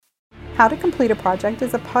How to Complete a Project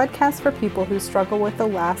is a podcast for people who struggle with the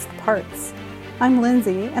last parts. I'm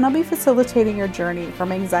Lindsay, and I'll be facilitating your journey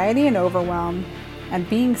from anxiety and overwhelm and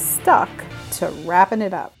being stuck to wrapping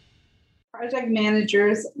it up. Project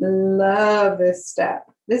managers love this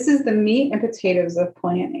step. This is the meat and potatoes of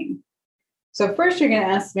planning. So first, you're going to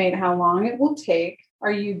estimate how long it will take.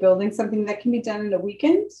 Are you building something that can be done in a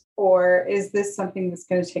weekend, or is this something that's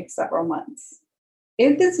going to take several months?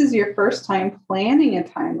 If this is your first time planning a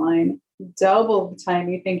timeline, double the time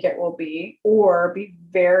you think it will be, or be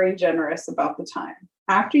very generous about the time.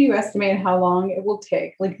 After you estimate how long it will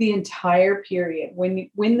take, like the entire period, when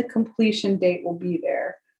the completion date will be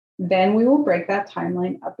there, then we will break that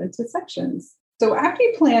timeline up into sections. So after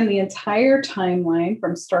you plan the entire timeline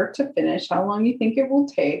from start to finish, how long you think it will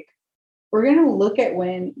take, we're going to look at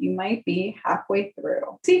when you might be halfway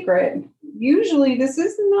through. Secret, usually this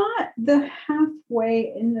is not the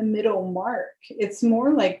halfway in the middle mark. It's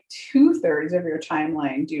more like 2/3 of your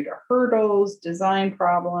timeline due to hurdles, design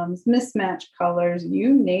problems, mismatched colors,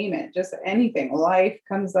 you name it, just anything. Life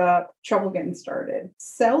comes up, trouble getting started.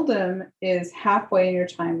 Seldom is halfway in your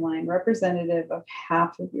timeline representative of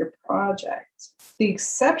half of your project. The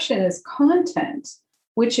exception is content,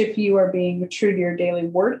 which, if you are being true to your daily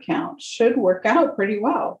word count, should work out pretty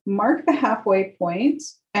well. Mark the halfway point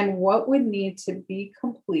and what would need to be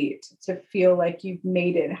complete to feel like you've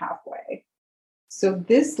made it halfway. So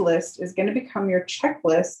this list is going to become your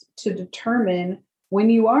checklist to determine when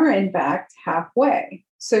you are in fact halfway.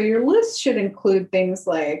 So your list should include things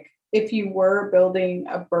like, if you were building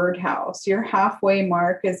a birdhouse, your halfway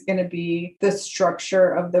mark is going to be the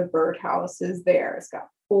structure of the birdhouse is there. It's got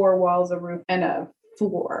 4 walls, a roof, and a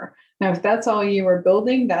floor. Now, if that's all you are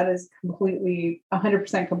building, that is completely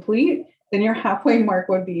 100% complete, then your halfway mark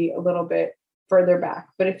would be a little bit further back.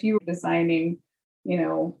 But if you were designing,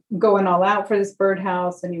 going all out for this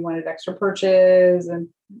birdhouse and you wanted extra perches and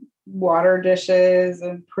water dishes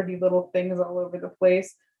and pretty little things all over the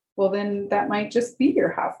place, well, then that might just be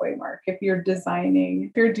your halfway mark if you're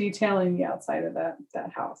detailing the outside of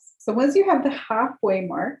that house. So once you have the halfway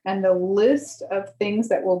mark and the list of things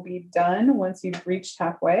that will be done once you've reached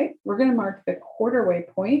halfway, we're going to mark the quarterway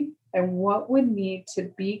point and what would need to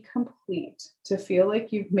be complete to feel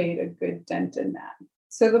like you've made a good dent in that.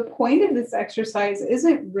 So the point of this exercise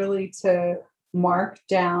isn't really to mark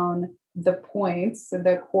down the points,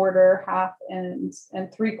 the quarter, half, and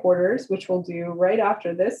 3/4, which we'll do right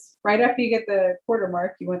after this. Right after you get the quarter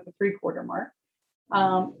mark, you want the 3/4 mark.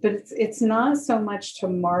 But it's not so much to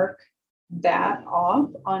mark that off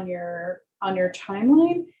on your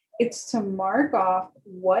timeline. It's to mark off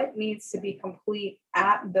what needs to be complete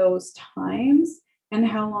at those times and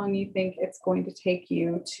how long you think it's going to take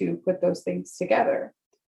you to put those things together.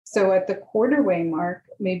 So at the quarterway mark,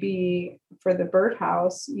 maybe for the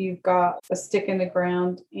birdhouse, you've got a stick in the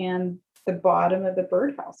ground and the bottom of the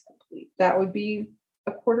birdhouse complete. That would be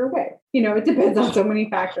a quarter way. It depends on so many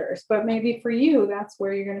factors, but maybe for you, that's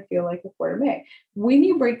where you're going to feel like a quarter way. When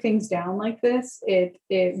you break things down like this, it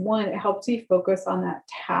helps you focus on that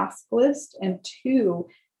task list, and 2,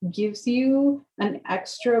 gives you an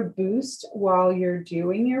extra boost while you're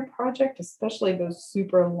doing your project, especially those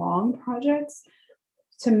super long projects,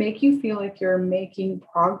 to make you feel like you're making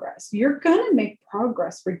progress. You're going to make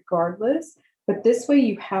progress regardless, but this way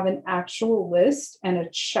you have an actual list and a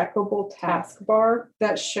checkable task bar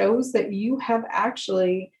that shows that you have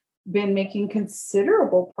actually been making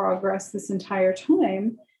considerable progress this entire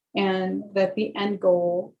time and that the end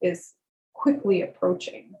goal is quickly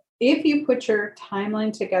approaching. If you put your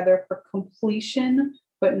timeline together for completion,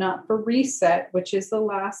 but not for reset, which is the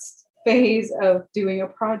last phase of doing a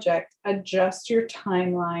project, adjust your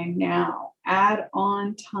timeline now. Add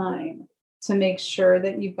on time to make sure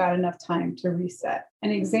that you've got enough time to reset. An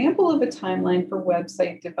example of a timeline for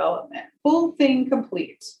website development: full thing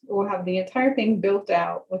complete. We'll have the entire thing built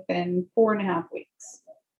out within 4.5 weeks.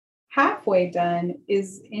 Halfway done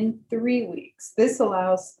is in 3 weeks. This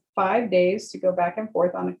allows 5 days to go back and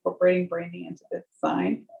forth on incorporating branding into the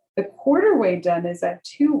design. The quarterway done is at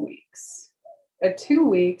 2 weeks. At 2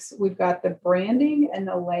 weeks, we've got the branding and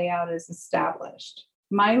the layout is established.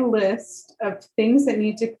 My list of things that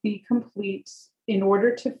need to be complete in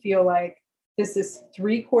order to feel like this is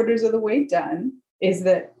 3/4 of the way done is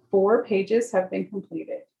that 4 pages have been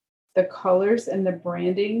completed. The colors and the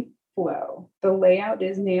branding flow. The layout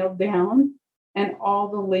is nailed down and all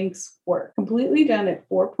the links work. Completely done at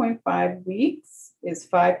 4.5 weeks is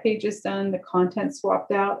 5 pages done, the content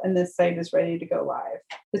swapped out, and the site is ready to go live.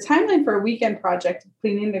 The timeline for a weekend project of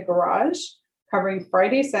cleaning the garage covering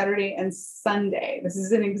Friday, Saturday, and Sunday. This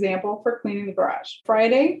is an example for cleaning the garage.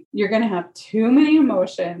 Friday, you're going to have too many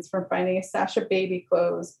emotions from finding a stash of baby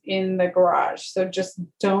clothes in the garage. So just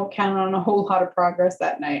don't count on a whole lot of progress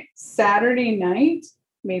that night. Saturday night,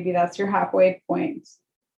 maybe that's your halfway point.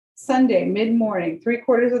 Sunday, mid-morning,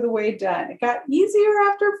 3/4 of the way done. It got easier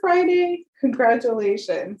after Friday.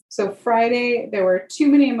 Congratulations. So Friday, there were too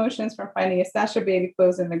many emotions from finding a stash of baby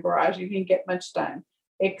clothes in the garage. You didn't get much done.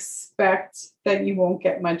 Expect that you won't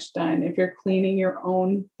get much done if you're cleaning your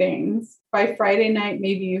own things. By Friday night,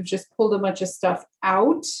 maybe you've just pulled a bunch of stuff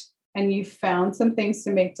out and you found some things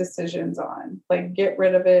to make decisions on, like get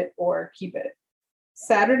rid of it or keep it.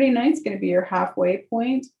 Saturday night's going to be your halfway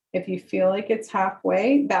point. If you feel like it's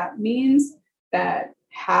halfway, that means that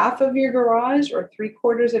half of your garage or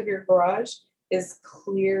 3/4 of your garage is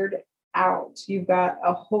cleared out. You've got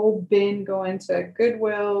a whole bin going to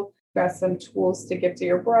Goodwill, got some tools to give to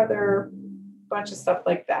your brother, a bunch of stuff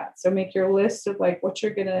like that. So make your list of like what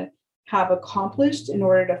you're going to have accomplished in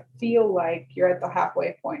order to feel like you're at the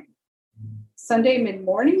halfway point. Sunday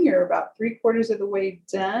mid-morning, you're about 3/4 of the way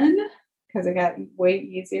done, because it got way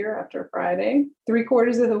easier after Friday.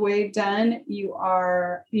 3/4 of the way done, you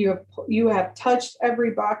have touched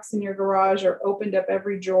every box in your garage or opened up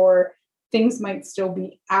every drawer. Things might still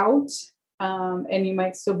be out, and you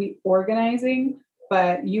might still be organizing,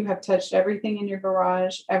 but you have touched everything in your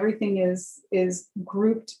garage. Everything is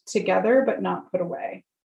grouped together, but not put away.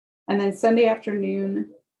 And then Sunday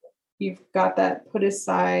afternoon, you've got that put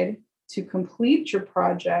aside to complete your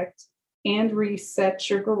project and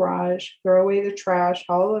reset your garage, throw away the trash,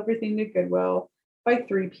 haul everything to Goodwill by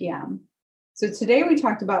 3 p.m. So today we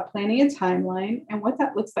talked about planning a timeline and what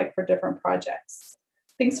that looks like for different projects.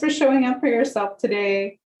 Thanks for showing up for yourself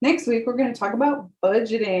today. Next week, we're going to talk about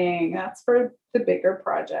budgeting. That's for the bigger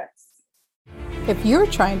projects. If you're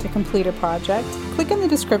trying to complete a project, click in the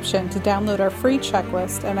description to download our free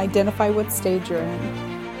checklist and identify what stage you're in.